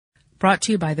Brought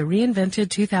to you by the reinvented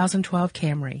 2012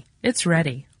 Camry. It's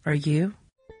ready. Are you?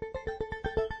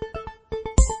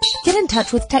 Get in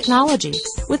touch with technology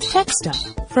with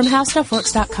TechStuff from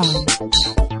HowStuffWorks.com.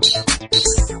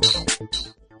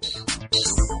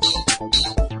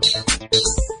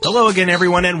 Hello again,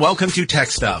 everyone, and welcome to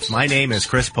TechStuff. My name is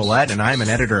Chris Paulette, and I'm an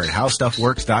editor at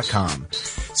HowStuffWorks.com.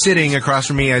 Sitting across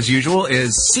from me, as usual,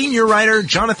 is senior writer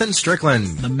Jonathan Strickland.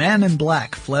 The man in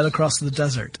black fled across the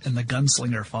desert, and the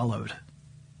gunslinger followed.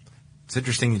 It's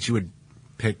interesting that you would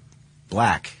pick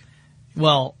black.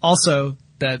 Well, also,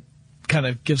 that kind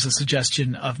of gives a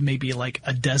suggestion of maybe like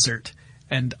a desert.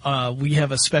 And we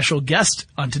have a special guest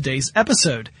on today's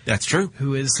episode. That's true.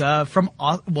 Who is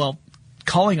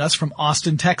calling us from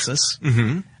Austin, Texas,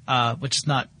 which is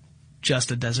not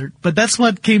just a desert, but that's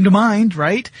what came to mind,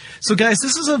 right? So guys,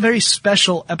 this is a very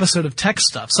special episode of Tech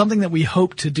Stuff, something that we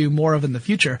hope to do more of in the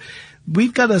future.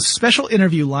 We've got a special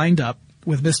interview lined up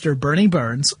with Mr. Bernie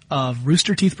Burns of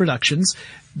Rooster Teeth Productions.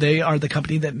 They are the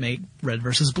company that make Red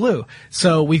vs. Blue.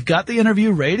 So we've got the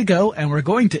interview ready to go, and we're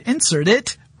going to insert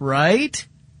it right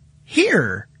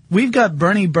here. We've got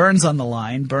Bernie Burns on the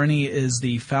line. Bernie is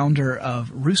the founder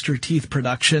of Rooster Teeth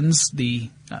Productions, the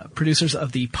producers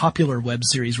of the popular web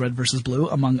series Red vs. Blue,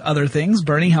 among other things.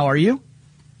 Bernie, how are you?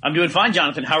 I'm doing fine,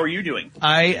 Jonathan. How are you doing?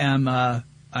 I'm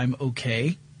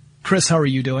okay. Chris, how are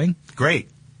you doing? Great.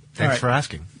 Thanks for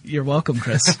asking. You're welcome,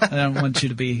 Chris. I don't want you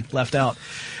to be left out.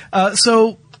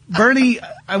 So, Bernie,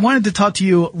 I wanted to talk to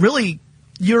you. Really,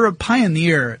 you're a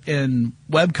pioneer in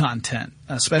web content,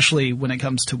 especially when it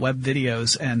comes to web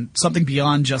videos and something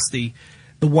beyond just the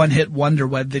one-hit wonder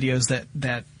web videos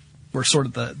that were sort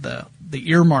of the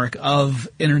earmark of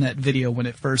internet video when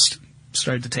it first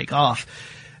started to take off.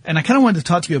 And I kind of wanted to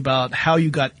talk to you about how you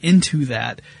got into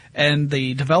that and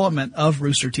the development of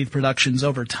Rooster Teeth Productions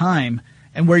over time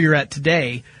and where you're at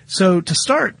today. So to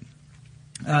start,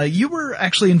 you were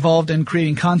actually involved in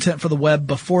creating content for the web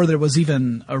before there was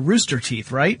even a Rooster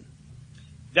Teeth, right?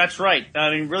 That's right. I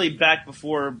mean, really back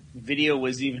before video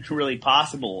was even really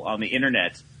possible on the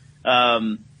internet. I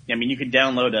mean, you could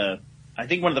download I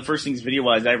think one of the first things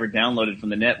video-wise I ever downloaded from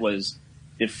the net was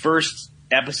the first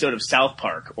episode of South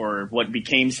Park, or what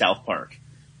became South Park.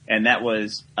 And that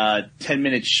was 10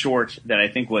 minutes short that I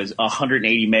think was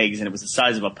 180 megs, and it was the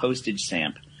size of a postage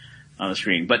stamp on the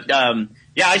screen. But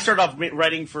yeah, I started off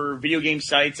writing for video game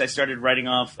sites. I started writing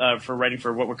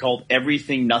for what were called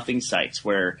everything nothing sites,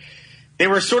 where they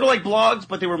were sort of like blogs,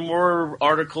 but they were more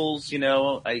articles. You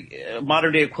know, a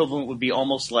modern day equivalent would be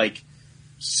almost like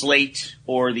Slate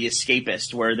or The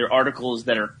Escapist, where they're articles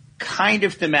that are kind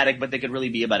of thematic, but they could really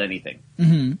be about anything.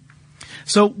 Mm-hmm.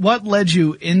 So what led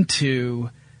you into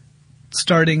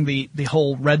starting the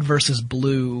whole Red versus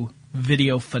Blue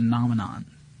video phenomenon?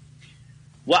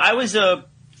 Well, I was a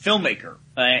filmmaker,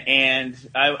 and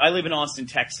I live in Austin,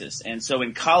 Texas. And so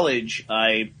in college,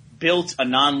 I built a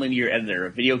nonlinear editor,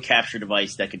 a video capture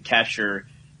device that could capture,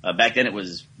 back then it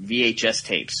was VHS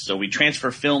tapes. So we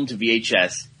transfer film to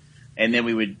VHS, and then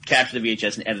we would capture the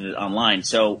VHS and edit it online.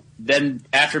 So then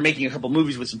after making a couple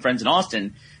movies with some friends in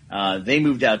Austin, they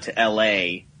moved out to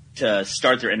LA to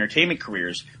start their entertainment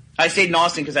careers. I stayed in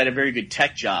Austin because I had a very good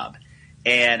tech job,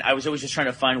 and I was always just trying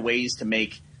to find ways to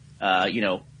make,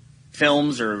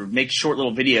 films or make short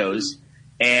little videos.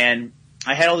 And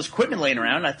I had all this equipment laying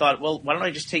around, and I thought, well, why don't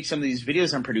I just take some of these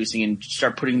videos I'm producing and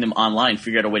start putting them online,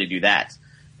 figure out a way to do that.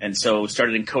 And so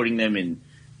started encoding them in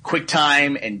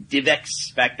QuickTime and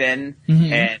DivX back then,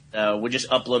 and would just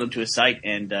upload them to a site,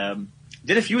 and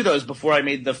did a few of those before I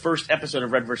made the first episode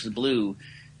of Red vs. Blue,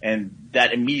 and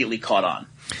that immediately caught on.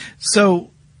 So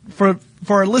for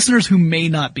our listeners who may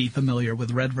not be familiar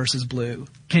with Red vs. Blue,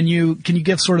 can you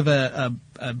give sort of a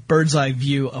bird's eye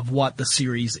view of what the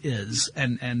series is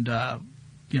and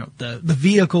the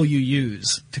vehicle you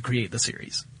use to create the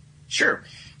series? Sure.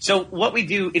 So what we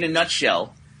do in a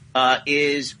nutshell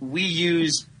is we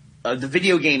use the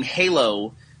video game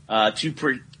Halo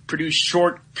to produce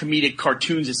short comedic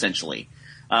cartoons, essentially.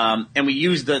 And we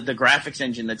use the graphics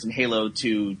engine that's in Halo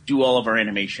to do all of our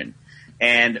animation.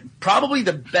 And probably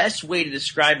the best way to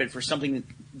describe it for someone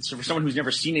who's never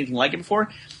seen anything like it before,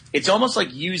 it's almost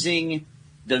like using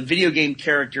the video game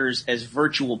characters as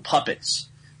virtual puppets.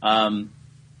 We're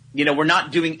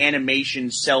not doing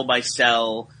animation cell by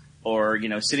cell or,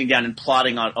 sitting down and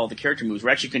plotting out all the character moves.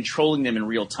 We're actually controlling them in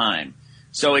real time.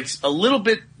 So it's a little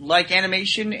bit like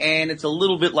animation, and it's a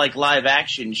little bit like live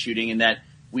action shooting in that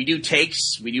we do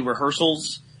takes, we do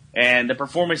rehearsals, and the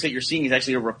performance that you're seeing is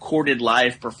actually a recorded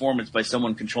live performance by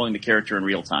someone controlling the character in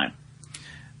real time.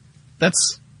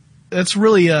 That's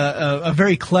really a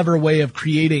very clever way of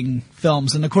creating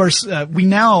films. And of course, we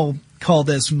now call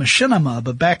this machinima,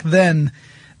 but back then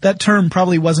that term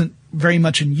probably wasn't very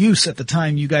much in use at the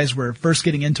time you guys were first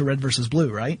getting into Red versus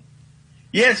Blue, right?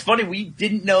 Yeah, it's funny. We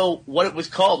didn't know what it was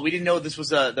called. We didn't know this was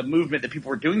the movement that people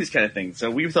were doing this kind of thing. So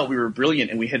we thought we were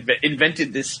brilliant, and we had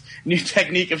invented this new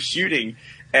technique of shooting.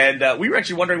 And we were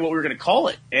actually wondering what we were going to call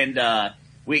it. And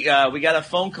we got a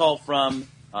phone call from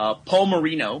Paul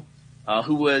Marino,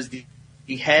 who was the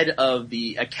head of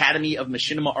the Academy of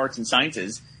Machinima Arts and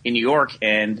Sciences in New York.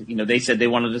 And they said they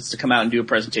wanted us to come out and do a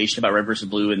presentation about Red vs.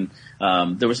 Blue. And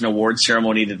there was an awards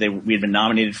ceremony that we had been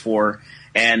nominated for.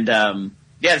 And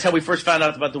yeah, that's how we first found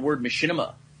out about the word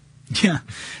machinima. Yeah.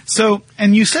 So,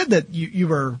 and you said that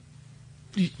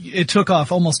it took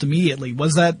off almost immediately.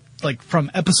 Was that like from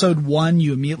episode 1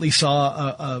 you immediately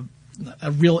saw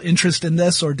a real interest in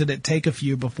this, or did it take a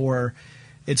few before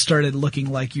it started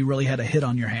looking like you really had a hit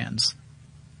on your hands?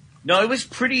 No, it was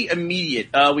pretty immediate.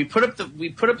 We put up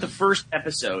the first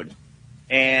episode,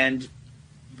 and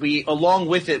along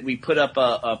with it we put up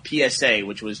a PSA,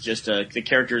 which was just the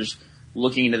characters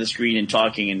looking into the screen and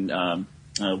talking, and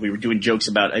we were doing jokes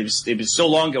about it. It was so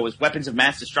long ago. It was weapons of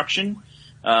mass destruction.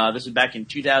 This was back in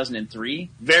 2003.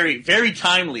 Very, very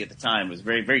timely at the time. It was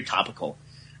very, very topical.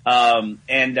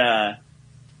 And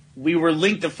we were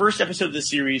linked. The first episode of the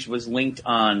series was linked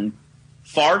on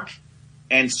Fark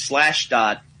and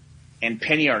Slashdot and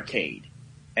Penny Arcade.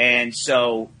 And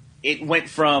so it went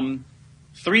from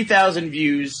 3,000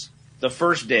 views the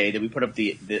first day that we put up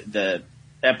the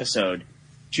episode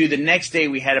to the next day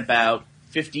we had about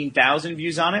 15,000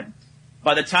 views on it.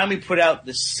 By the time we put out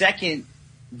the second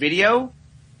video,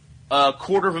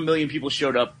 250,000 people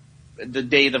showed up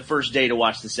the first day to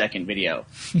watch the second video.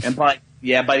 And by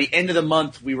the end of the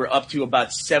month, we were up to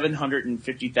about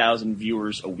 750,000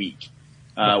 viewers a week,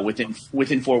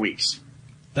 within 4 weeks.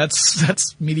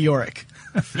 That's meteoric.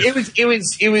 It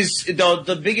was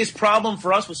the biggest problem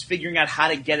for us was figuring out how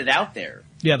to get it out there.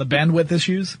 Yeah, the bandwidth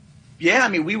issues. Yeah, I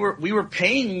mean, we were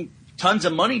paying tons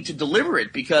of money to deliver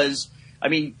it because, I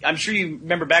mean, I'm sure you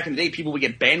remember back in the day, people would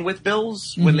get bandwidth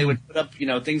bills when they would put up,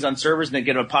 things on servers and they'd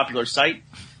get a popular site.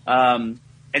 And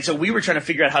so we were trying to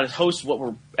figure out how to host what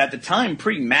were, at the time,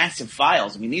 pretty massive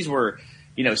files. I mean, these were,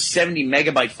 70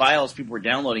 megabyte files people were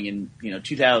downloading in,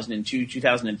 2002,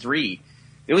 2003.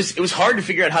 It was hard to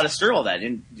figure out how to stir all that.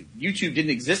 And YouTube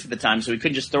didn't exist at the time, so we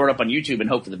couldn't just throw it up on YouTube and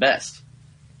hope for the best.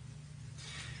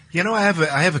 I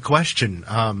have a question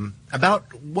about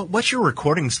what's your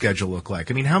recording schedule look like?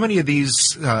 I mean, how many of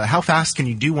these? How fast can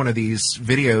you do one of these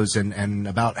videos, and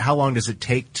about how long does it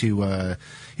take to,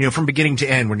 from beginning to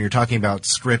end? When you're talking about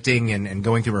scripting and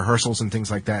going through rehearsals and things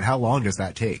like that, how long does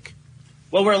that take?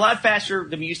 Well, we're a lot faster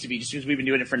than we used to be, just because we've been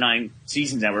doing it for 9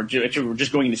 seasons now. We're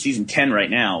just going into season 10 right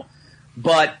now.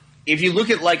 But if you look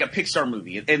at like a Pixar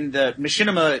movie, and the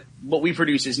machinima, what we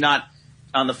produce is not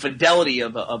on the fidelity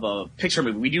of a Pixar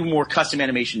movie. We do more custom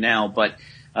animation now, but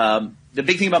the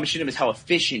big thing about machinima is how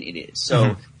efficient it is.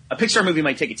 So a Pixar movie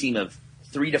might take a team of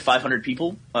 300 to 500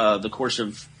 people the course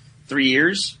of 3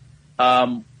 years.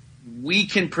 We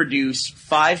can produce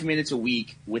 5 minutes a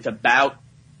week with about,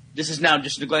 this is now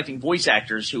just neglecting voice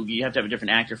actors, who you have to have a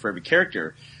different actor for every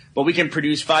character, but we can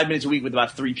produce 5 minutes a week with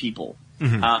about 3 people.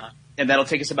 And that'll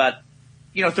take us about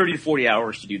 30 to 40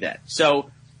 hours to do that. So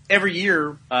every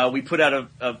year, we put out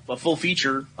a full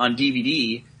feature on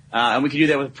DVD, and we can do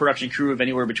that with a production crew of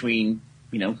anywhere between,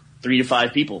 3 to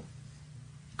 5 people.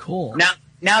 Cool.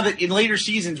 Now that in later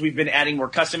seasons we've been adding more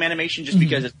custom animation just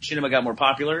because as machinima got more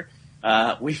popular,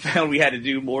 we found we had to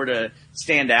do more to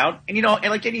stand out. And and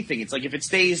like anything, it's like if it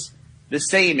stays the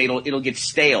same, it'll get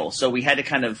stale. So we had to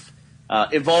kind of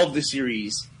evolve the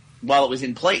series while it was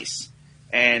in place.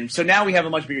 And so now we have a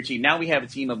much bigger team. Now we have a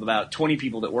team of about 20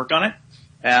 people that work on it.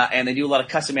 And they do a lot of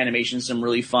custom animations, some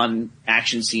really fun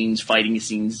action scenes, fighting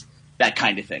scenes, that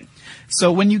kind of thing.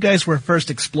 So when you guys were first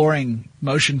exploring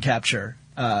motion capture,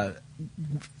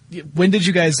 when did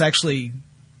you guys actually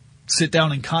sit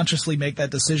down and consciously make that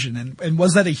decision? And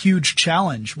was that a huge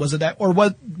challenge? Was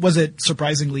it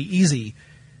surprisingly easy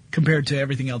compared to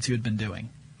everything else you had been doing?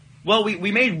 Well,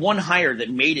 we made one hire that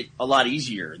made it a lot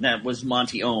easier, and that was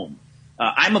Monty Ohm.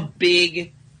 I'm a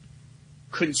big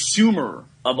consumer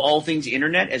of all things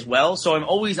internet as well, so I'm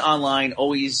always online,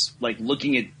 always like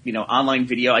looking at online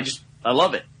video. I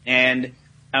love it, and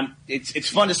it's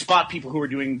fun to spot people who are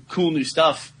doing cool new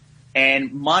stuff.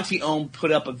 And Monty Ohm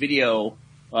put up a video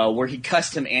where he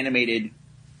custom animated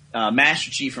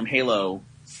Master Chief from Halo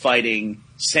fighting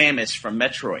Samus from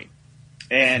Metroid,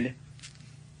 and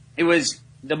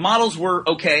the models were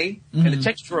okay, and the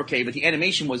textures were okay, but the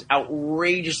animation was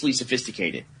outrageously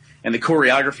sophisticated, and the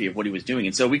choreography of what he was doing.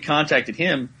 And so we contacted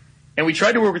him, and we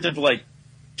tried to work with him for like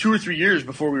 2 or 3 years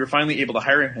before we were finally able to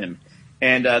hire him.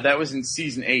 And that was in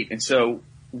season 8. And so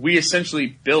we essentially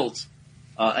built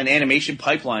an animation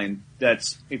pipeline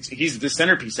he's the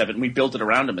centerpiece of it, and we built it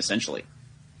around him essentially.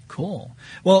 Cool.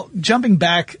 Well, jumping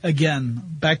back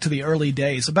to the early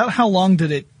days, about how long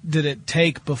did it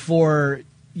take before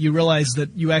you realized that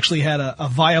you actually had a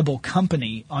viable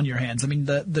company on your hands? I mean,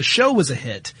 the show was a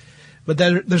hit, but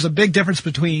there's a big difference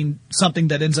between something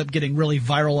that ends up getting really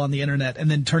viral on the internet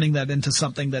and then turning that into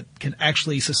something that can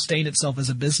actually sustain itself as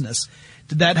a business.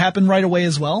 Did that happen right away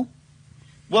as well?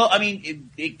 Well, I mean,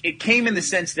 it came in the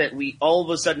sense that we all of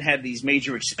a sudden had these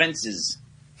major expenses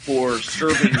for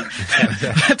serving.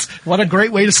 What a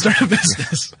great way to start a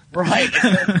business. Right.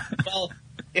 Well,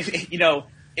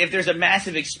 if there's a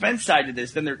massive expense side to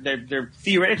this, then there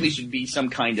theoretically should be some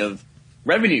kind of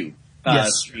revenue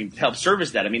stream to help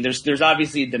service that. I mean, there's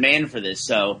obviously a demand for this.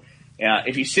 So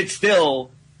if you sit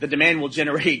still, the demand will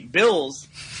generate bills.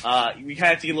 We kind of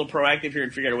have to get a little proactive here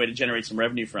and figure out a way to generate some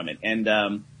revenue from it. And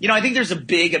I think there's a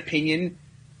big opinion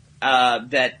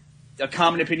a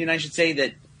common opinion, I should say,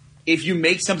 that if you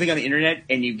make something on the internet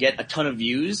and you get a ton of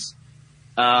views,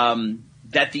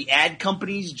 that the ad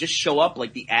companies just show up,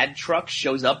 like the ad truck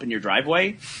shows up in your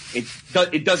driveway.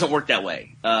 It doesn't work that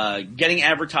way. Getting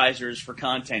advertisers for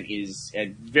content is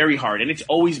very hard, and it's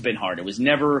always been hard. It was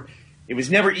never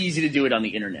easy to do it on the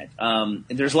internet. And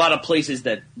there's a lot of places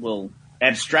that will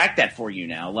abstract that for you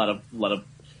now. A lot of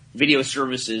video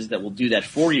services that will do that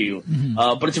for you. Mm-hmm.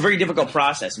 But it's a very difficult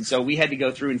process, and so we had to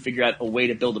go through and figure out a way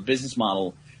to build a business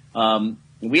model.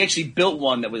 We actually built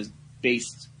one that was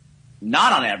based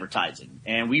not on advertising,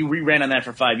 and we ran on that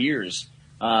for 5 years.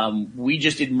 We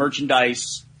just did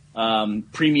merchandise,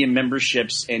 premium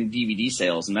memberships, and DVD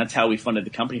sales, and that's how we funded the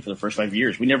company for the first 5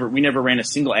 years. We never ran a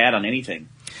single ad on anything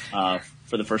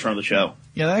for the first run of the show.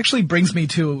 Yeah, that actually brings me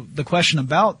to the question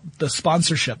about the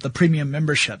sponsorship, the premium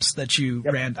memberships that you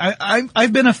ran.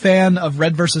 I've been a fan of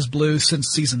Red vs. Blue since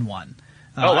season 1.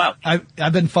 Oh, wow.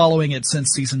 I've been following it since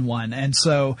season 1, and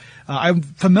so I'm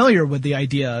familiar with the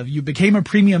idea of you became a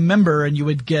premium member and you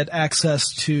would get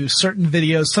access to certain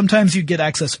videos. Sometimes you get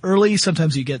access early,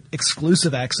 sometimes you get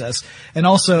exclusive access, and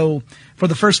also for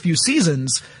the first few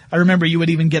seasons, I remember you would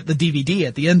even get the DVD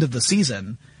at the end of the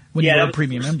season when you were a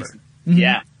premium member. Mm-hmm.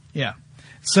 Yeah. Yeah.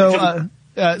 So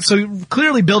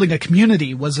clearly building a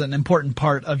community was an important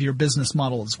part of your business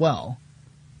model as well.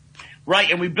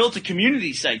 Right, and we built a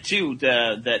community site too.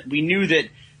 That we knew that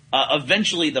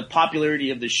eventually the popularity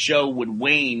of the show would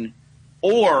wane,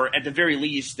 or at the very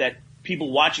least that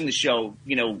people watching the show,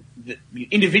 the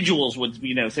individuals would,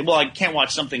 say, "Well, I can't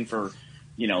watch something for,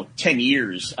 10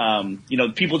 years."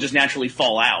 People just naturally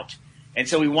fall out, and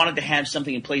so we wanted to have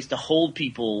something in place to hold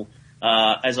people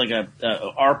as like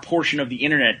our portion of the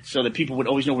internet, so that people would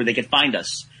always know where they could find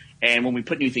us. And when we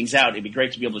put new things out, it'd be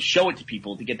great to be able to show it to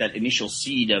people to get that initial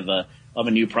seed of a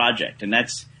new project. And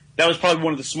that was probably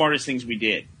one of the smartest things we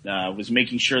did, was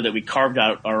making sure that we carved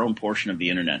out our own portion of the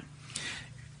internet.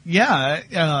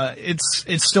 Yeah,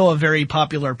 it's still a very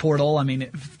popular portal. I mean,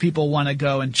 if people want to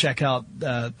go and check out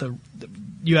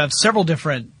you have several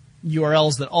different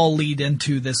URLs that all lead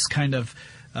into this kind of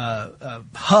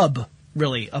hub,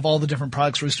 really, of all the different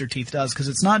products Rooster Teeth does, because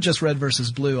it's not just Red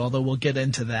versus Blue, although we'll get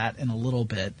into that in a little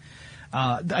bit.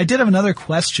 I did have another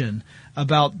question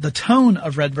about the tone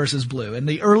of Red versus Blue. In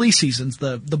the early seasons,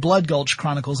 the Blood Gulch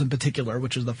Chronicles in particular,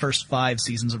 which is the first 5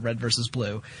 seasons of Red versus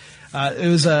Blue,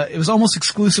 it was almost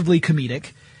exclusively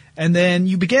comedic. And then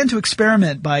you began to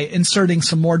experiment by inserting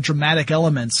some more dramatic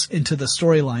elements into the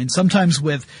storyline, sometimes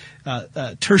with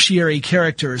tertiary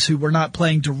characters who were not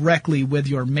playing directly with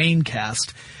your main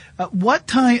cast. At what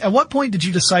point did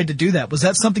you decide to do that? Was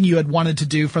that something you had wanted to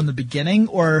do from the beginning,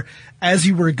 or as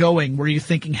you were going, were you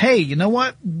thinking, hey, you know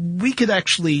what? We could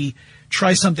actually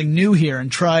try something new here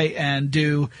and try and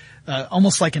do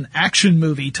almost like an action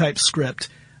movie type script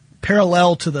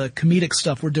parallel to the comedic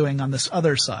stuff we're doing on this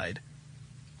other side?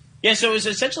 Yeah, so it was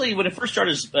essentially, when it first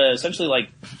started, essentially like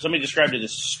somebody described it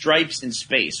as stripes in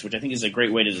space, which I think is a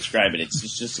great way to describe it.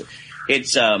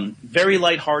 It's very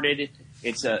lighthearted.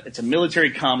 It's a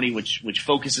military comedy which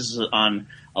focuses on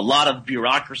a lot of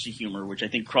bureaucracy humor, which I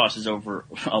think crosses over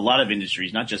a lot of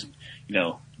industries, not just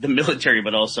the military,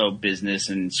 but also business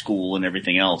and school and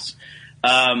everything else.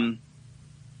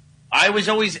 I was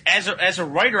always, as a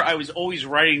writer, I was always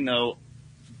writing though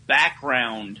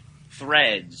background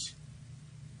threads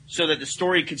so that the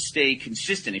story could stay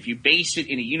consistent. If you base it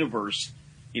in a universe,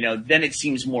 then it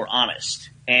seems more honest.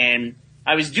 And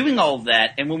I was doing all of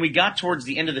that, and when we got towards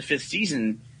the end of the 5th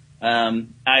season,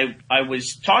 I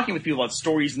was talking with people about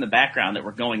stories in the background that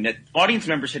were going, that audience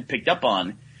members had picked up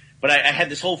on, but I had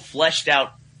this whole fleshed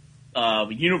out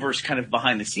universe kind of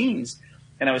behind the scenes.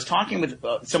 And I was talking with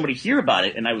somebody here about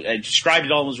it, and I described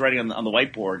it all, was writing on the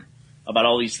whiteboard about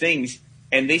all these things.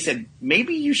 And they said,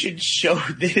 maybe you should show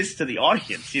this to the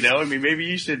audience, you know? I mean, maybe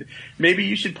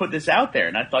you should put this out there.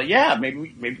 And I thought, yeah,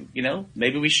 maybe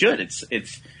we should.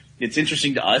 It's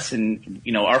interesting to us. And,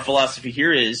 you know, our philosophy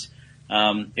here is,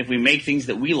 if we make things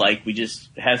that we like, we just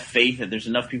have faith that there's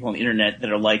enough people on the internet that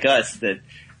are like us that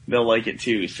they'll like it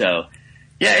too. So,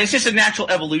 yeah, it's just a natural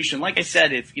evolution. Like I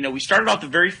said, we started off the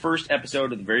very first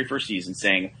episode of the very first season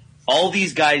saying, all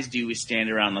these guys do is stand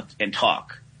around and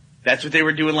talk. That's what they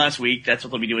were doing last week. That's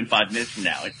what they'll be doing 5 minutes from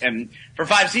now. And for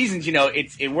 5 seasons, you know,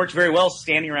 it works very well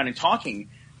standing around and talking,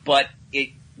 but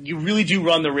you really do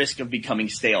run the risk of becoming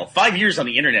stale. 5 years on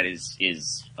the internet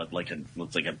is like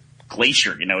a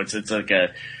glacier, you know, it's like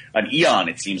an eon,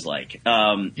 it seems like.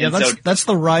 That's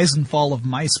the rise and fall of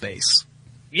MySpace.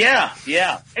 Yeah.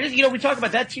 And, you know, we talk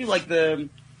about that too, like when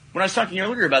I was talking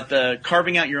earlier about the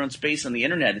carving out your own space on the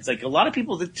internet, it's like a lot of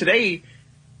people today,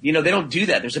 you know, they don't do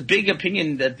that. There's a big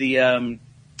opinion that the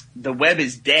web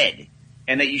is dead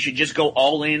and that you should just go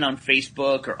all in on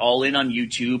Facebook or all in on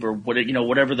YouTube or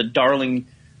whatever the darling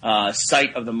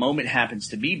site of the moment happens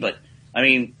to be. But I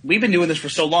mean, we've been doing this for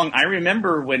so long. I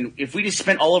remember if we just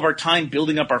spent all of our time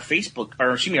building up our our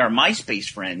MySpace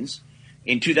friends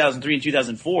in 2003 and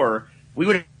 2004, we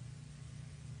would.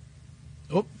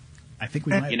 Oh, I think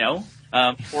we might. You know,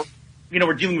 or you know,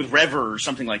 we're dealing with Rever or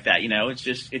something like that. You know, it's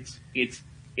just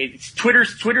it's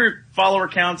Twitter follower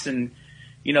counts and,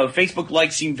 you know, Facebook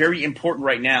likes seem very important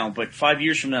right now, but 5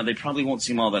 years from now, they probably won't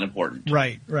seem all that important.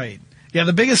 Right. Yeah,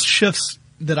 the biggest shifts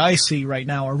that I see right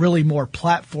now are really more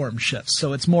platform shifts.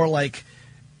 So it's more like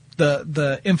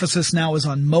the emphasis now is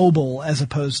on mobile as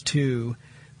opposed to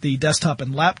the desktop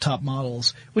and laptop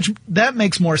models, which that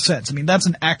makes more sense. I mean, that's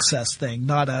an access thing,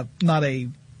 not a,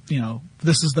 you know,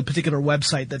 this is the particular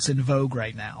website that's in vogue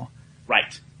right now.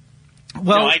 Right.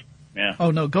 Well, yeah.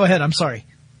 Oh no, go ahead. I'm sorry.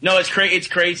 No, it's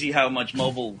crazy how much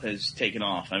mobile has taken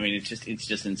off. I mean, it's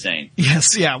just insane.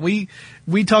 Yes, yeah. We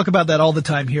talk about that all the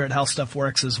time here at How Stuff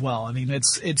Works as well. I mean,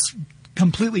 it's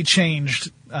completely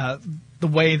changed the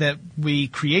way that we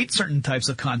create certain types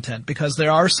of content, because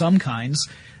there are some kinds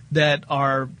that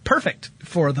are perfect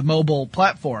for the mobile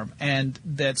platform, and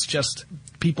that's just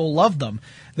people love them.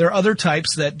 There are other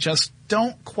types that just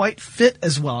don't quite fit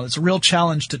as well. It's a real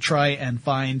challenge to try and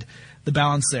find the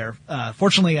balance there.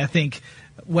 Fortunately, I think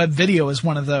web video is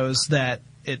one of those that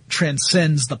it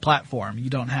transcends the platform. You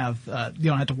don't have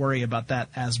to worry about that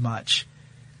as much.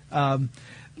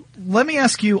 Let me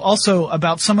ask you also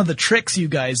about some of the tricks you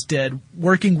guys did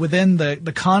working within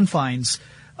the confines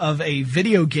of a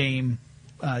video game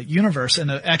universe, and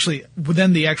actually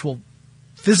within the actual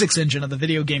physics engine of the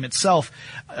video game itself.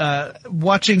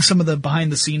 Watching some of the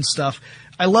behind the scenes stuff,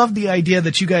 I love the idea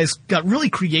that you guys got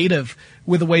really creative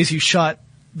with the ways you shot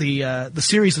the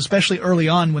series, especially early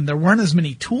on when there weren't as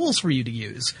many tools for you to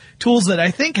use. Tools that I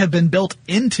think have been built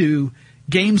into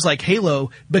games like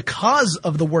Halo because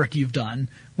of the work you've done.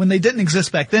 When they didn't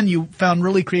exist back then, you found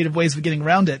really creative ways of getting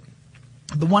around it.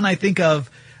 The one I think of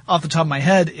off the top of my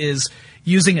head is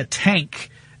using a tank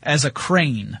as a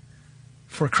crane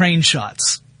for crane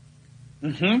shots.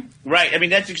 Mm-hmm. Right. I mean,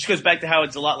 that just goes back to how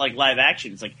it's a lot like live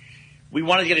action. It's like we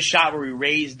wanted to get a shot where we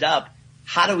raised up.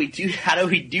 How do we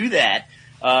do that?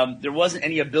 There wasn't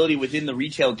any ability within the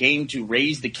retail game to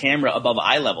raise the camera above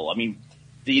eye level. I mean,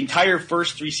 the entire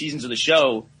first 3 seasons of the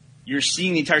show, you're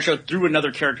seeing the entire show through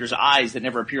another character's eyes that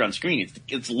never appear on screen.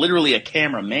 It's literally a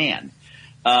cameraman.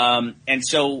 And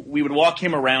so we would walk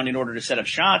him around in order to set up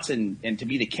shots and to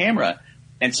be the camera.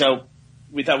 And so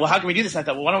we thought, well, how can we do this? And I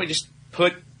thought, well, why don't we just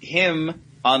put him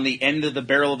on the end of the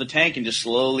barrel of the tank and just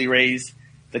slowly raise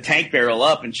the tank barrel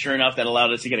up? And sure enough, that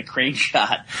allowed us to get a crane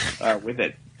shot with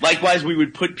it. Likewise, we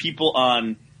would put people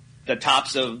on the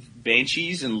tops of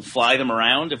Banshees and fly them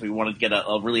around if we wanted to get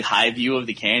a really high view of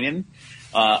the canyon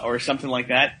or something like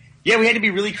that. Yeah, we had to be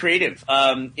really creative.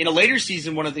 In a later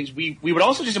season, one of the things we would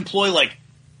also just employ like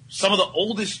some of the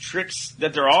oldest tricks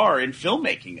that there are in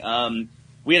filmmaking.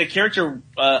 We had a character,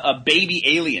 a baby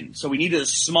alien, so we needed a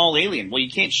small alien. Well,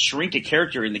 you can't shrink a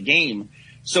character in the game,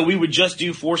 so we would just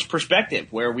do forced perspective,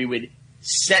 where we would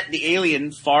set the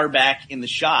alien far back in the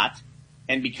shot,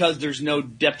 and because there's no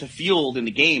depth of field in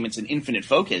the game, it's an infinite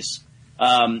focus,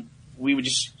 we would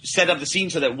just set up the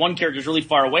scene so that one character is really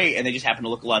far away, and they just happen to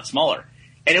look a lot smaller.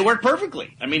 And it worked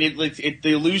perfectly. I mean,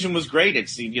 the illusion was great.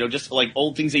 It's, you know, just like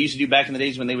old things they used to do back in the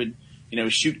days when they would, you know,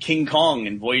 shoot King Kong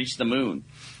and Voyage to the Moon.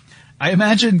 I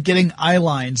imagine getting eye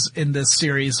lines in this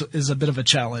series is a bit of a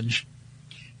challenge.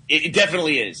 It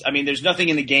definitely is. I mean, there's nothing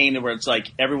in the game where it's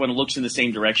like everyone looks in the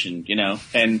same direction, you know?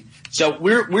 And so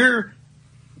we're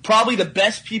probably the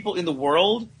best people in the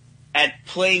world at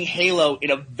playing Halo in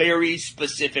a very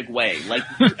specific way. Like,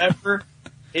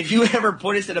 if you ever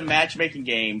put us in a matchmaking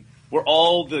game where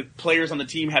all the players on the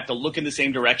team have to look in the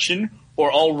same direction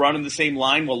or all run in the same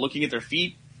line while looking at their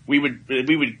feet, we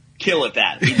would kill at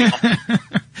that.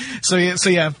 So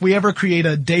yeah, if we ever create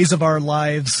a Days of Our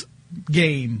Lives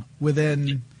game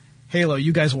within Halo,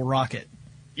 you guys will rock it.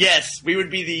 Yes, we would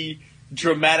be the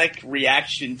dramatic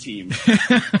reaction team.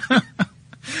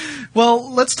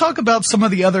 Well, let's talk about some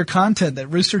of the other content that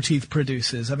Rooster Teeth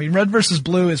produces. I mean, Red vs.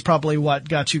 Blue is probably what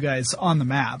got you guys on the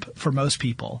map for most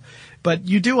people. But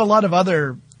you do a lot of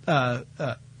other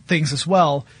things as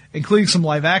well, including some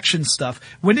live-action stuff.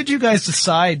 When did you guys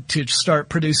decide to start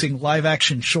producing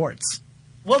live-action shorts?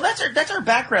 Well, that's our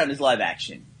background is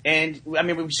live-action. And, I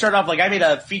mean, we started off, like, I made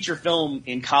a feature film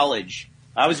in college.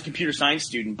 I was a computer science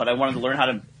student, but I wanted to learn how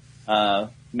to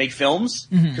make films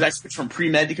because I switched from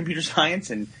pre-med to computer science,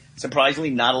 and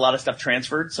surprisingly, not a lot of stuff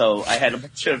transferred. So I had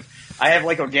I have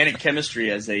like organic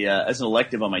chemistry as an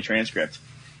elective on my transcript.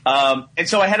 And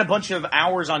so I had a bunch of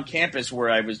hours on campus where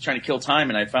I was trying to kill time,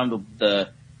 and I found the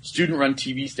student-run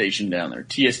TV station down there,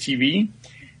 TSTV,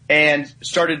 and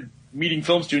started meeting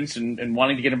film students and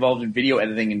wanting to get involved in video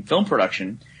editing and film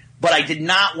production. But I did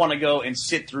not want to go and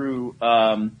sit through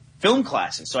film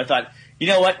classes. So I thought, you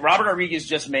know what? Robert Rodriguez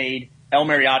just made El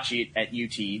Mariachi at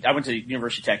UT. I went to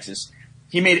University of Texas.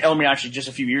 He made El Mariachi just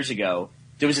a few years ago.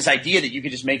 There was this idea that you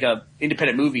could just make a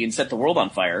independent movie and set the world on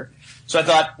fire. So I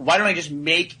thought, why don't I just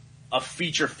make a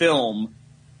feature film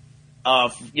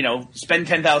of, spend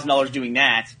 $10,000 doing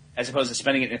that as opposed to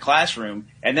spending it in a classroom,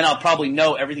 and then I'll probably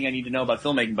know everything I need to know about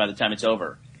filmmaking by the time it's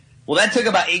over. Well, that took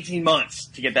about 18 months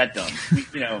to get that done.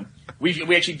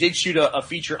 We actually did shoot a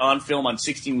feature on film on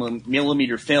 16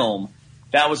 millimeter film.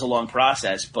 That was a long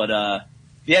process, but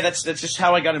that's just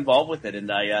how I got involved with it, and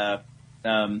it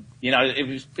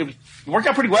worked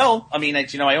out pretty well. I mean,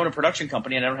 I own a production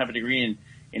company, and I don't have a degree in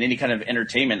any kind of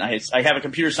entertainment. I have a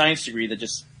computer science degree that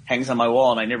just hangs on my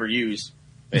wall and I never use,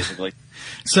 basically.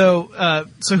 So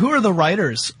who are the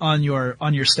writers on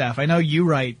your staff? I know you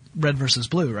write Red vs.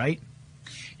 Blue, right?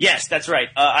 Yes, that's right.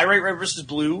 I write Red vs.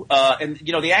 Blue, and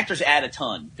the actors add a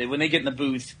ton. When they get in the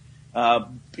booth,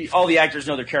 all the actors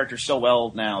know their characters so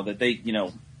well now that they,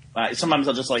 sometimes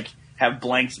they'll just have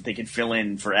blanks that they can fill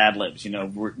in for ad libs,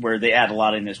 where they add a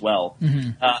lot in as well.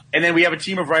 Mm-hmm. And then we have a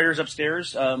team of writers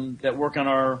upstairs that work on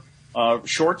our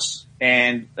shorts,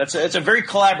 and it's a very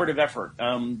collaborative effort.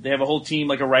 They have a whole team,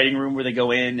 like a writing room, where they go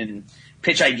in and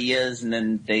pitch ideas, and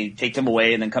then they take them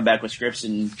away, and then come back with scripts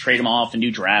and trade them off and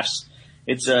do drafts.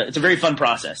 It's a very fun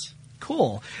process.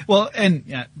 Cool. Well,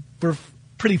 and we're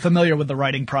pretty familiar with the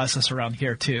writing process around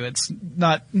here too. It's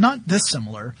not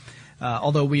dissimilar,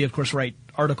 although we of course write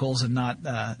articles and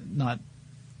not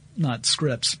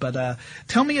scripts. But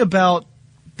tell me about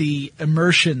the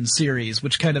Immersion series,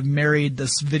 which kind of married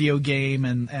this video game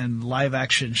and live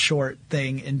action short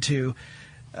thing into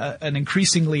an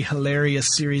increasingly hilarious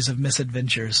series of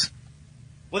misadventures.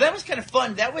 Well, that was kind of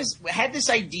fun. Had this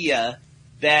idea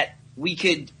that we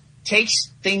could take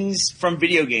things from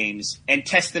video games and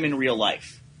test them in real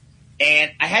life.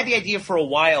 And I had the idea for a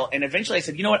while, and eventually I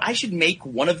said, you know what, I should make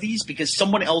one of these because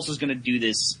someone else is going to do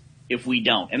this if we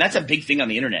don't. And that's a big thing on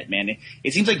the internet, man.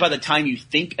 It seems like by the time you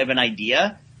think of an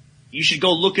idea, you should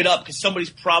go look it up because somebody's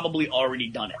probably already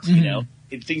done it,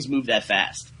 if things move that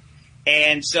fast.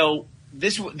 And so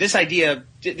this idea,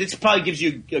 this probably gives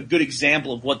you a good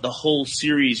example of what the whole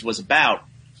series was about.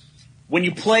 When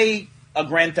you play a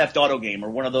Grand Theft Auto game or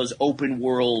one of those open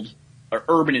world or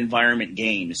urban environment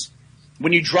games,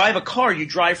 when you drive a car, you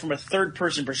drive from a third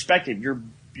person perspective.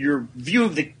 Your view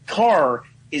of the car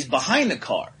is behind the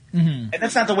car. Mm-hmm. And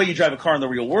that's not the way you drive a car in the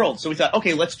real world. So we thought,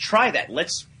 okay, let's try that.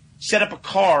 Let's set up a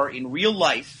car in real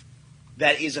life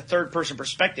that is a third person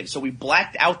perspective. So we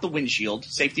blacked out the windshield,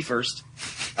 safety first,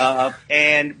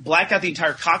 and blacked out the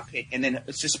entire cockpit, and then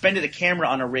suspended a camera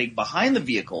on a rig behind the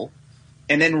vehicle,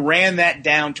 and then ran that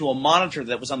down to a monitor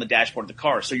that was on the dashboard of the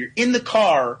car. So you're in the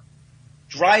car,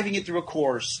 driving it through a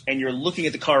course, and you're looking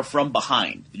at the car from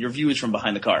behind. Your view is from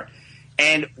behind the car.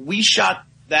 And we shot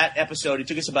that episode. It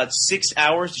took us about 6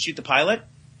 hours to shoot the pilot,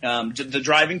 the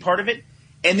driving part of it.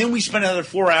 And then we spent another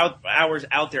 4 hours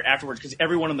out there afterwards because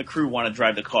everyone on the crew wanted to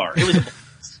drive the car. It was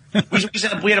a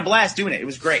blast. We had a blast doing it. It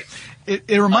was great. It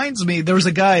reminds me, there was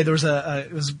a guy, it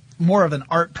was more of an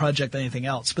art project than anything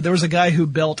else, but there was a guy who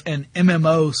built an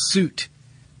MMO suit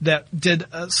that did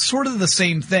sort of the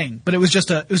same thing, but it was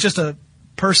just a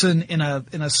person in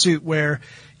a suit where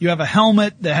you have a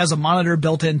helmet that has a monitor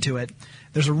built into it.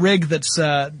 There's a rig that's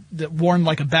worn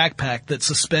like a backpack that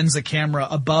suspends a camera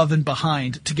above and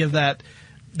behind to give that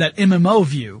MMO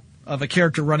view of a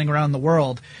character running around the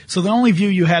world. So the only view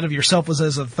you had of yourself was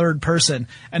as a third person.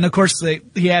 And of course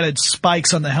he added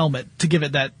spikes on the helmet to give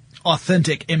it that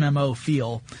authentic MMO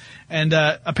feel. And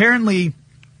apparently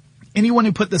anyone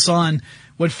who put this on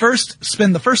would first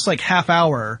spend the first like half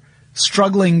hour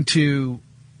struggling to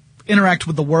interact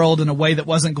with the world in a way that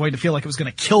wasn't going to feel like it was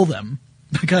going to kill them,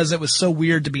 because it was so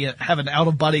weird to have an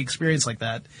out-of-body experience like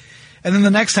that. And then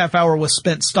the next half hour was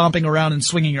spent stomping around and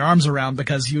swinging your arms around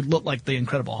because you looked like the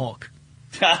Incredible Hulk.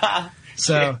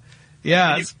 So,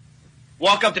 yeah.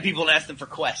 Walk up to people and ask them for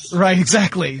quests. Right,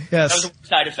 exactly. Yes. That was a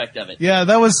side effect of it. Yeah,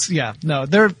 no,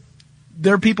 there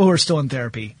are people who are still in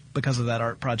therapy because of that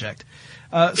art project.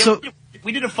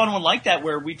 We did a fun one like that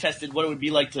where we tested what it would be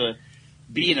like to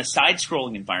be in a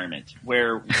side-scrolling environment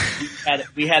where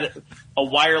we had a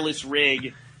wireless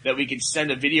rig that we could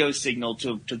send a video signal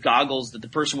to goggles that the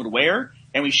person would wear,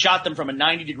 and we shot them from a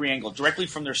 90-degree angle directly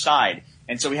from their side.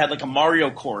 And so we had like a Mario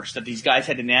course that these guys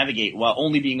had to navigate while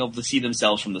only being able to see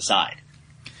themselves from the side.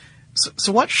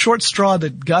 So what short straw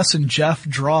did Gus and Jeff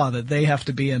draw that they have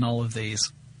to be in all of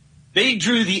these? They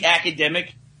drew the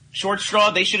academic short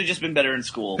straw. They should have just been better in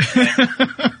school.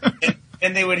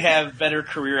 And they would have better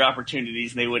career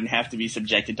opportunities, and they wouldn't have to be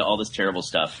subjected to all this terrible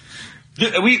stuff.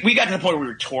 We got to the point where we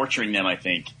were torturing them, I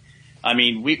think. I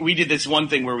mean, we did this one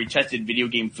thing where we tested video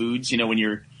game foods. You know, when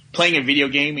you're playing a video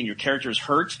game and your character's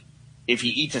hurt, if he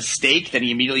eats a steak, then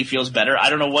he immediately feels better. I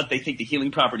don't know what they think the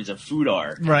healing properties of food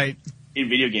are. Right. In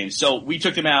video games. So we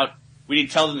took them out. We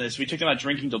didn't tell them this. We took them out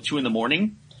drinking till 2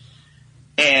 a.m.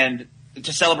 and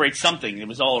to celebrate something. It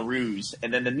was all a ruse.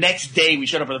 And then the next day we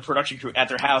showed up with the production crew at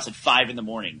their house at 5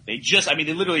 a.m. They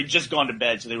literally just gone to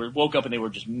bed. So they woke up and they were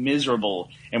just miserable.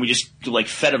 And we just like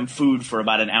fed them food for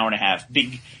about an hour and a half.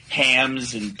 Big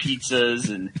hams and pizzas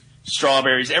and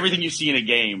strawberries, everything you see in a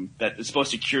game that is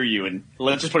supposed to cure you. And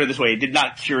let's just put it this way. It did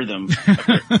not cure them.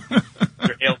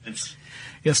 Their ailments.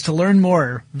 Yes, to learn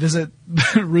more, visit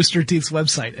Rooster Teeth's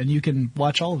website and you can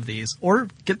watch all of these or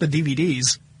get the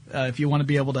DVDs. If you want to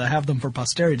be able to have them for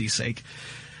posterity's sake.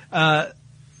 Well,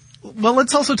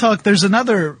 let's also talk. There's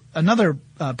another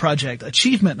project,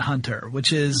 Achievement Hunter,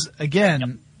 which is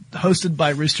again hosted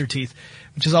by Rooster Teeth,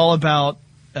 which is all about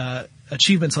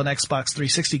achievements on Xbox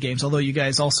 360 games. Although you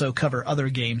guys also cover other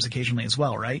games occasionally as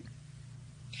well, right?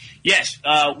 Yes,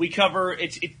 we cover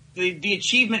the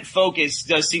achievement focus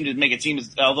does seem to make it seem,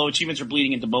 although achievements are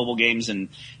bleeding into mobile games and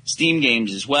Steam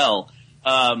games as well.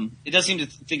 It does seem to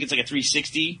think it's like a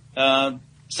 360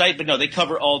 site, but no, they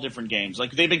cover all different games.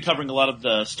 Like they've been covering a lot of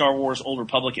the Star Wars Old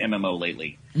Republic MMO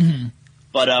lately. Mm-hmm.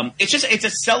 But it's a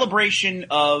celebration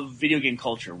of video game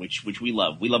culture, which we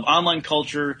love. We love online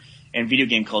culture and video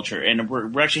game culture, and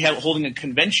we're actually holding a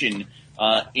convention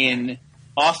in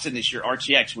Austin this year,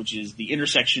 RTX, which is the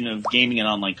intersection of gaming and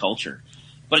online culture.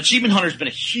 But Achievement Hunter has been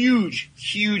a huge,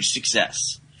 huge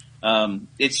success.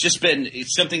 It's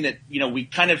something that, we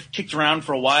kind of kicked around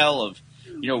for a while of,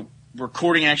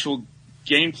 recording actual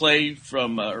gameplay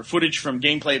or footage from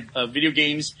gameplay of video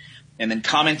games and then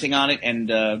commenting on it.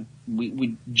 And,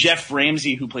 Jeff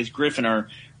Ramsey, who plays Griff in our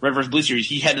Red vs. Blue series,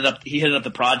 he headed up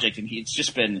the project, and it's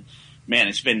just been,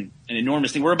 it's been an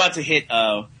enormous thing. We're about to hit,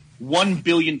 1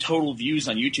 billion total views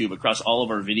on YouTube across all of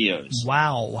our videos.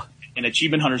 Wow. And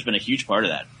Achievement Hunter's been a huge part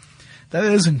of that. That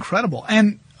is incredible.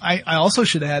 And I also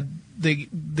should add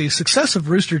the success of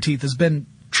Rooster Teeth has been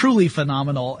truly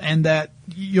phenomenal, and that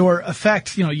your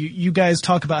effect, you guys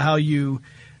talk about how you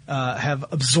have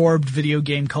absorbed video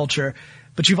game culture,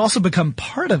 but you've also become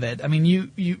part of it. I mean,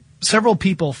 you several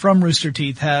people from Rooster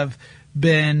Teeth have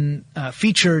been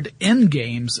featured in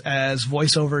games as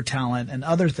voiceover talent and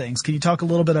other things. Can you talk a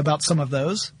little bit about some of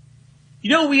those?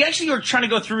 We actually are trying to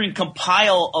go through and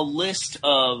compile a list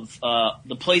of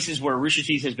the places where Rooster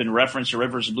Teeth has been referenced or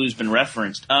Red vs. Blue has been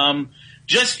referenced.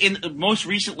 Just in most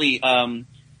recently,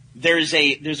 there's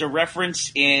a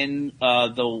reference in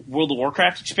the World of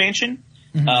Warcraft expansion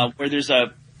where there's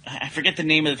I forget the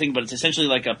name of the thing, but it's essentially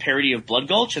like a parody of Blood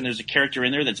Gulch, and there's a character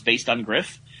in there that's based on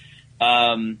Griff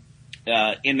in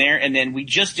there. And then we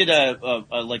just did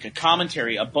a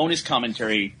commentary, a bonus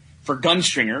commentary for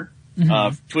Gunstringer.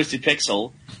 Twisted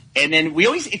Pixel. And then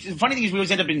the funny thing is we always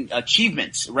end up in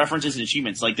achievements, references and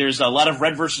achievements. Like there's a lot of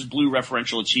Red vs. Blue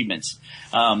referential achievements.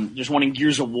 There's one in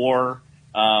Gears of War.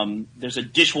 There's a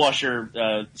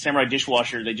dishwasher, Samurai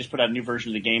Dishwasher. They just put out a new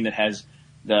version of the game that has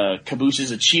the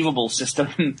Caboose's achievable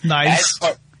system. Nice.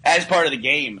 As part of the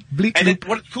game. Bleep, and bleep.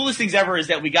 One of the coolest things ever is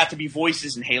that we got to be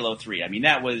voices in Halo 3. I mean,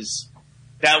 that was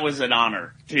that was an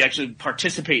honor to actually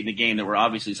participate in the game that we're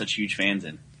obviously such huge fans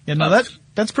in. Yeah, no,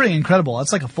 that's pretty incredible.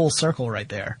 That's like a full circle right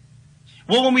there.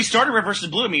 Well, when we started Red vs.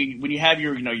 Blue, I mean, when you have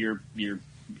your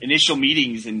initial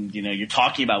meetings and, you're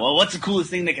talking about, well, what's the coolest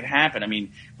thing that could happen? I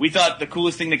mean, we thought the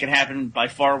coolest thing that could happen by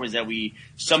far was that we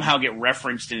somehow get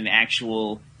referenced in an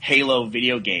actual Halo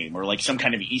video game or like some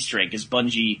kind of Easter egg, because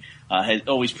Bungie has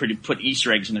always put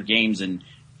Easter eggs in their games, and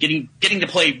getting to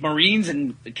play Marines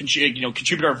and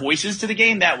contribute our voices to the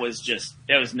game, that was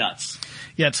nuts.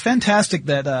 Yeah, it's fantastic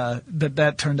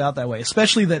that turned out that way,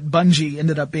 especially that Bungie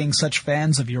ended up being such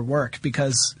fans of your work,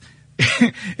 because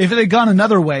if it had gone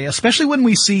another way, especially when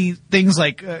we see things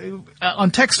like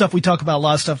on TechStuff, we talk about a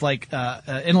lot of stuff like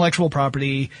intellectual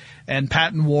property and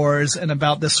patent wars, and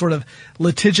about this sort of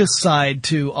litigious side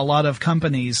to a lot of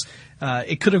companies.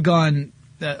 It could have gone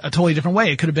a totally different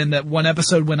way. It could have been that one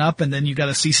episode went up and then you got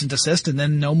a cease and desist and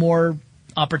then no more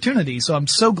opportunity. So I'm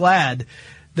so glad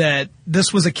that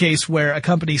this was a case where a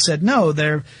company said, no,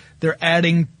 they're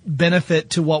adding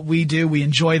benefit to what we do. We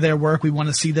enjoy their work. We want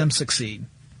to see them succeed.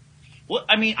 Well,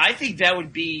 I mean, I think that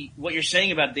would be what you're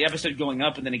saying about the episode going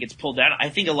up and then it gets pulled down. I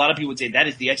think a lot of people would say that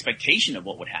is the expectation of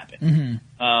what would happen.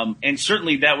 Mm-hmm. And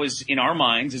certainly that was in our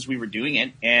minds as we were doing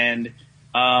it. And,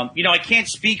 I can't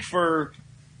speak for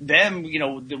them,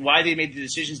 why they made the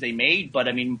decisions they made. But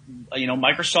I mean,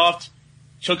 Microsoft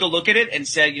took a look at it and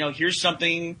said, here's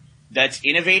something that's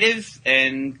innovative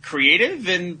and creative,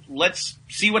 and let's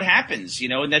see what happens,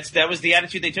 and that was the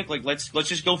attitude they took. Like, let's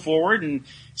just go forward and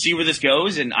see where this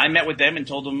goes. And I met with them and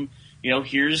told them,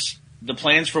 here's the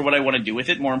plans for what I want to do with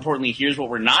it. More importantly, here's what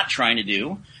we're not trying to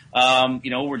do.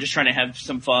 We're just trying to have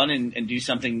some fun and do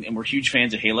something, and we're huge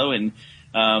fans of Halo. And,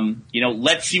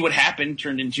 let's see what happened.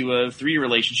 Turned into a 3-year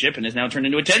relationship and has now turned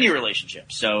into a 10-year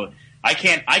relationship. So I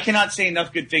cannot say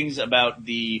enough good things about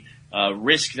the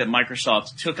risk that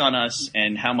Microsoft took on us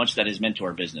and how much that has meant to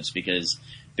our business, because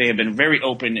they have been very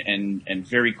open and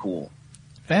very cool.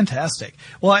 Fantastic.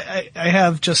 Well, I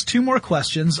have just 2 more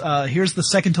questions. Here's the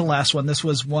second to last one. This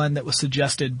was one that was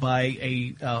suggested by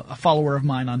a follower of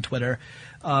mine on Twitter.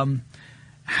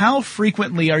 How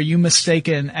frequently are you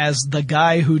mistaken as the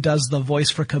guy who does the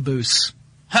voice for Caboose?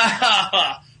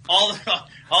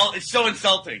 It's so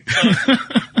insulting.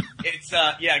 It's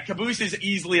Caboose is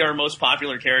easily our most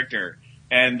popular character,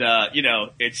 and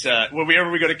it's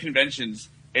whenever we go to conventions,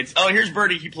 it's here's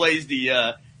Bertie. He plays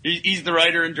he's the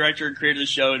writer and director and creator of the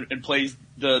show and plays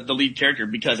the lead character,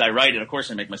 because I write it. Of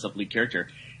course, I make myself the lead character,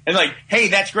 and like, hey,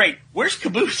 that's great. Where's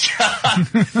Caboose?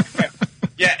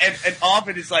 Yeah, and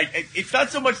often it's like it's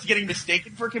not so much getting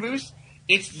mistaken for Caboose.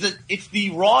 It's the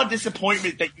raw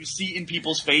disappointment that you see in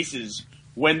people's faces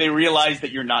when they realize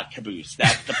that you're not Caboose.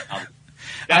 That's the problem.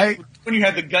 That's when you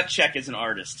have the gut check as an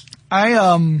artist.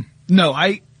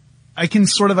 I can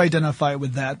sort of identify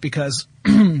with that, because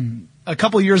a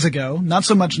couple years ago, not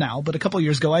so much now, but a couple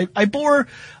years ago, I bore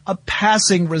a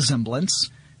passing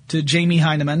resemblance to Jamie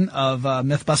Hyneman of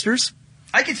Mythbusters.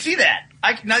 I can see that.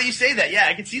 Now that you say that, yeah,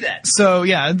 I can see that. So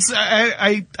yeah,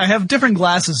 I have different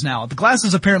glasses now. The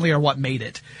glasses apparently are what made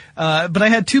it. But I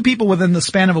had 2 people within the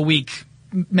span of a week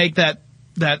make that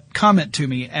comment to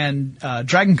me, and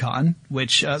DragonCon,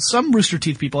 which some Rooster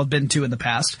Teeth people have been to in the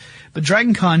past, but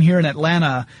DragonCon here in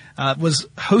Atlanta was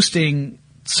hosting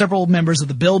several members of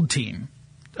the build team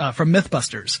from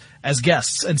Mythbusters as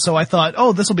guests, and so I thought,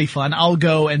 this will be fun. I'll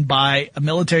go and buy a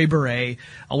military beret,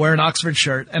 I'll wear an Oxford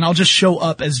shirt, and I'll just show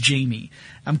up as Jamie.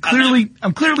 I'm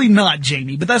clearly not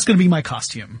Jamie, but that's going to be my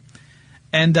costume.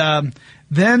 And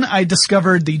then I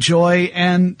discovered the joy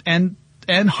and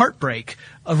heartbreak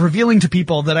of revealing to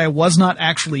people that I was not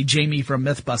actually Jamie from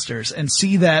Mythbusters, and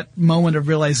see that moment of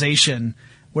realization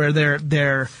where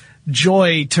their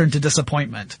joy turned to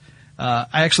disappointment.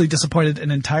 I actually disappointed an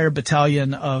entire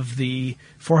battalion of the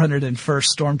 401st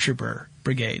Stormtrooper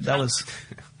Brigade. That was...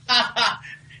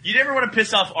 You never want to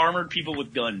piss off armored people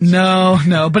with guns.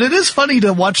 No, but it is funny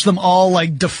to watch them all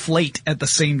like deflate at the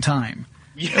same time.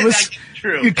 Yeah, that's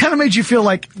true. It kind of made you feel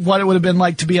like what it would have been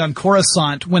like to be on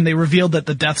Coruscant when they revealed that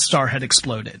the Death Star had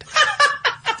exploded.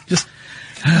 Just...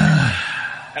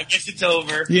 I guess it's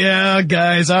over. Yeah,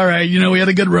 guys, all right. We had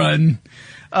a good run.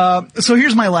 So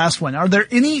here's my last one. Are there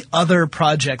any other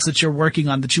projects that you're working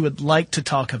on that you would like to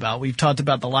talk about? We've talked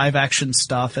about the live action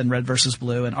stuff and Red vs.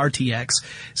 Blue and RTX.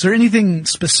 Is there anything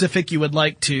specific you would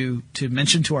like to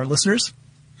mention to our listeners?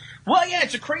 Well, yeah,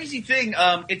 it's a crazy thing.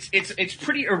 It's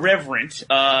pretty irreverent.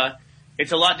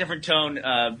 It's a lot different tone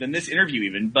than this interview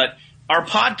even, but our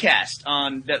podcast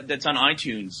that's on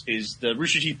iTunes is the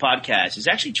Rooster Teeth podcast is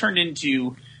actually turned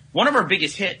into one of our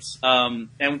biggest hits. And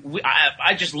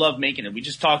I just love making it. We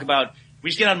just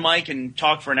get on mic and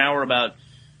talk for an hour about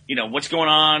what's going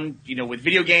on, with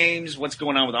video games, what's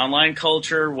going on with online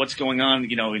culture, what's going on,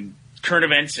 in current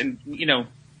events, and,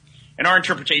 and our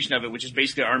interpretation of it, which is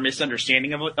basically our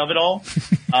misunderstanding of it all.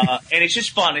 And it's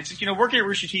just fun. It's, working at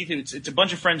Rooster Teeth, it's a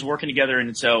bunch of friends working together,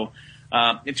 and so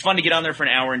it's fun to get on there for an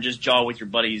hour and just jaw with your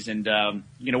buddies. And,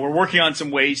 we're working on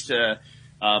some ways to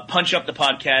punch up the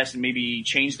podcast and maybe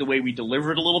change the way we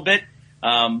deliver it a little bit.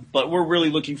 But we're really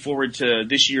looking forward to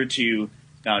this year to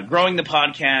growing the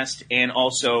podcast and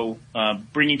also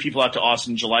bringing people out to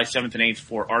Austin July 7th and 8th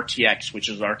for RTX, which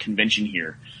is our convention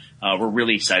here. We're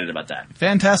really excited about that.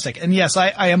 Fantastic. And yes,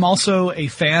 I am also a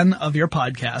fan of your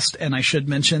podcast, and I should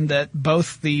mention that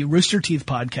both the Rooster Teeth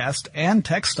podcast and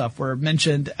TechStuff were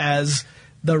mentioned as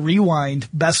the Rewind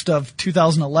Best of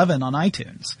 2011 on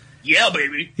iTunes. Yeah,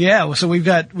 baby. Yeah, so we've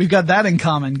got that in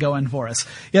common going for us.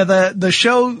 Yeah, the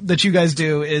show that you guys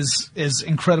do is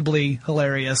incredibly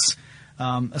hilarious,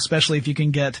 especially if you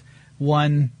can get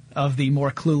one of the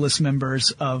more clueless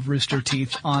members of Rooster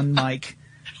Teeth on mic.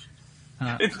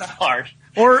 It's not hard.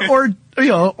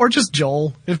 or just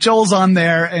Joel. If Joel's on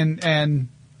there and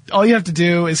all you have to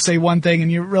do is say one thing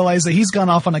and you realize that he's gone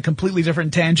off on a completely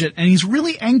different tangent and he's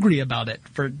really angry about it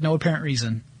for no apparent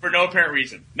reason.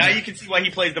 Now you can see why he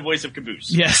plays the voice of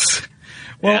Caboose. Yes.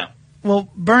 Well,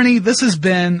 Bernie, this has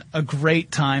been a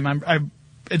great time.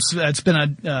 It's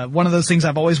been one of those things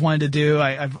I've always wanted to do.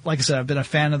 Like I said, I've been a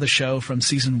fan of the show from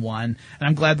season 1, and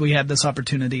I'm glad we had this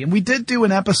opportunity. And we did do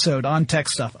an episode on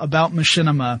TechStuff about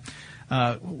machinima.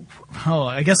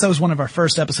 I guess that was one of our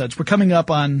first episodes. We're coming up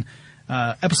on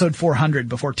episode 400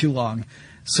 before too long.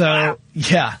 So,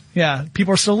 wow. Yeah,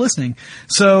 people are still listening.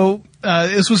 So,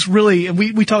 this was really,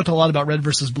 we talked a lot about Red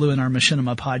versus Blue in our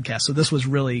Machinima podcast, so this was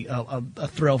really a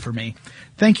thrill for me.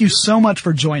 Thank you so much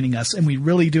for joining us, and we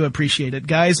really do appreciate it.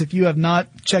 Guys, if you have not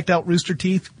checked out Rooster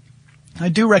Teeth, I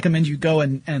do recommend you go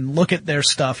and look at their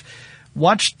stuff.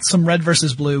 Watch some Red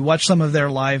versus Blue, watch some of their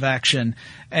live action,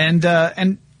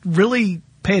 and really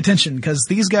pay attention, because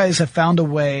these guys have found a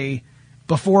way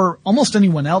before almost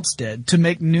anyone else did to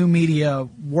make new media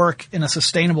work in a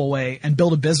sustainable way and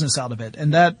build a business out of it.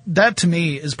 And that to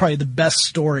me is probably the best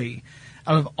story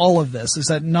out of all of this, is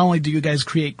that not only do you guys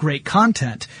create great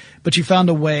content, but you found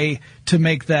a way to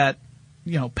make that,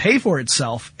 pay for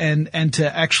itself and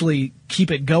to actually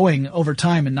keep it going over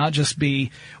time and not just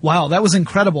be, wow, that was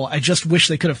incredible. I just wish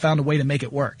they could have found a way to make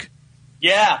it work.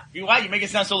 Yeah. Wow, you make it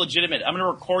sound so legitimate. I'm going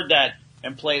to record that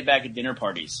and play it back at dinner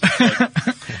parties.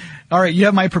 All right, you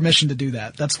have my permission to do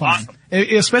that. That's fine. Awesome.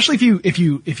 Especially if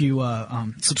you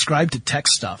subscribe to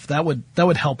TechStuff, that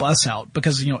would help us out,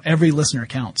 because every listener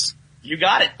counts. You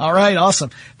got it. All right,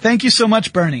 awesome. Thank you so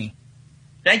much, Bernie.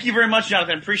 Thank you very much,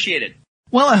 Jonathan. Appreciate it.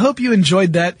 Well, I hope you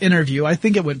enjoyed that interview. I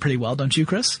think it went pretty well, don't you,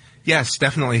 Chris? Yes,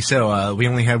 definitely. So we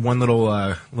only had one little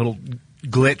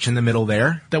glitch in the middle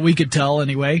there that we could tell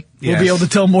anyway. Yes. We'll be able to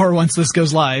tell more once this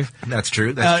goes live. That's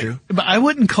true. That's true. But I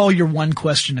wouldn't call your one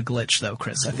question a glitch, though,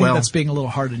 Chris. I think that's being a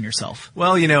little hard on yourself.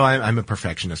 Well, I'm a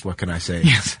perfectionist. What can I say?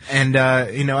 Yes. And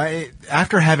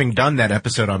after having done that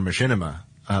episode on Machinima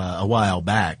a while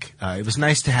back, it was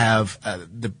nice to have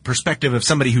the perspective of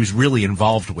somebody who's really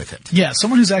involved with it. Yeah,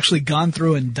 someone who's actually gone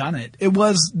through and done it.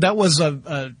 That was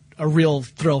a real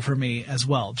thrill for me as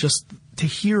well, just to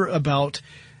hear about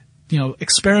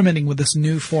experimenting with this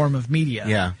new form of media.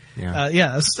 Yeah.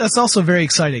 That's also very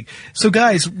exciting. So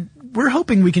guys, we're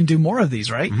hoping we can do more of these,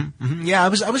 right? Mm-hmm, mm-hmm. Yeah, I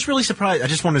was really surprised. I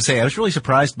just wanted to say I was really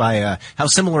surprised by how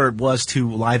similar it was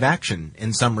to live action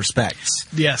in some respects.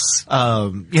 Yes.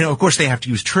 Of course they have to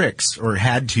use tricks, or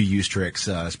had to use tricks,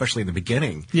 especially in the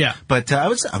beginning. Yeah. But I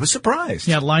was surprised.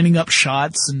 Yeah, lining up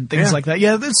shots and things like that.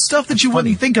 Yeah, there's stuff that you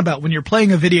wouldn't think about when you're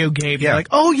playing a video game. Yeah. You're like,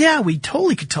 oh yeah, we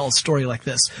totally could tell a story like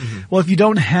this. Mm-hmm. Well, if you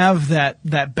don't have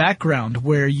that background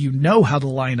where you know how to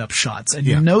line up shots and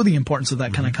you know the importance of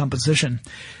that kind of composition,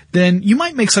 then you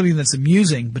might make something that's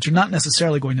amusing, but you're not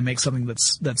necessarily going to make something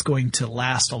that's going to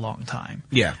last a long time.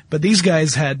 Yeah. But these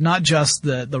guys had not just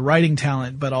the writing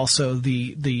talent, but also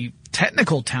the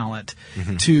technical talent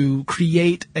to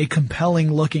create a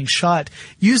compelling looking shot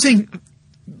using,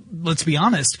 let's be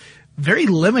honest, very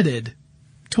limited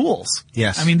tools.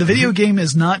 Yes. I mean, the video game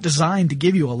is not designed to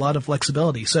give you a lot of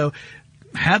flexibility. So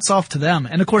hats off to them.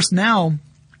 And of course now,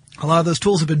 a lot of those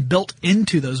tools have been built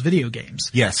into those video games.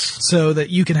 Yes. So that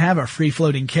you can have a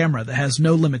free-floating camera that has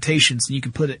no limitations and you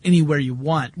can put it anywhere you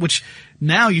want, which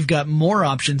now you've got more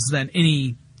options than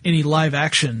any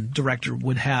live-action director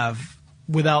would have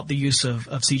without the use of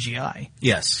CGI.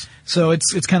 Yes. So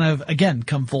it's kind of, again,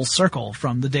 come full circle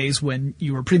from the days when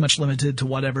you were pretty much limited to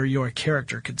whatever your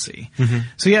character could see. Mm-hmm.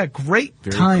 So yeah, great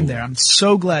Very time cool. there. I'm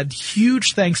so glad.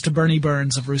 Huge thanks to Bernie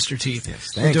Burns of Rooster Teeth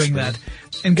for thanks, doing man. that.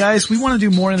 And guys, we want to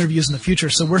do more interviews in the future,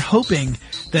 so we're hoping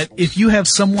that if you have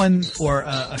someone or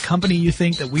a company you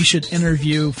think that we should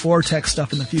interview for Tech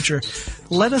Stuff in the future,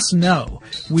 let us know.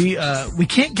 We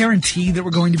can't guarantee that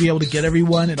we're going to be able to get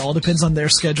everyone. It all depends on their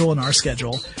schedule and our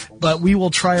schedule, but we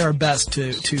will try our best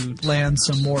to land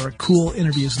some more cool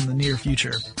interviews in the near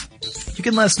future. You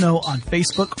can let us know on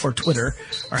Facebook or Twitter.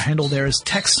 Our handle there is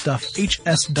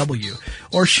TechStuffHSW.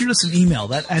 Or shoot us an email.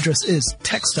 That address is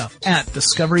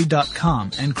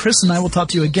techstuff@discovery.com. And Chris and I will talk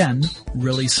to you again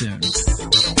really soon.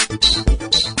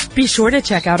 Be sure to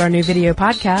check out our new video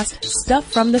podcast,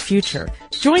 Stuff from the Future.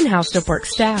 Join HowStuff Works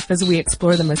staff as we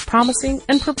explore the most promising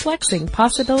and perplexing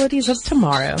possibilities of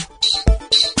tomorrow.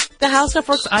 The HowStuff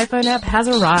Works iPhone app has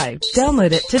arrived.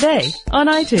 Download it today on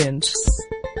iTunes.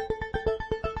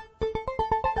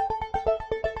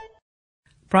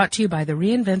 Brought to you by the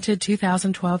reinvented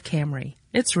 2012 Camry.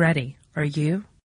 It's ready. Are you?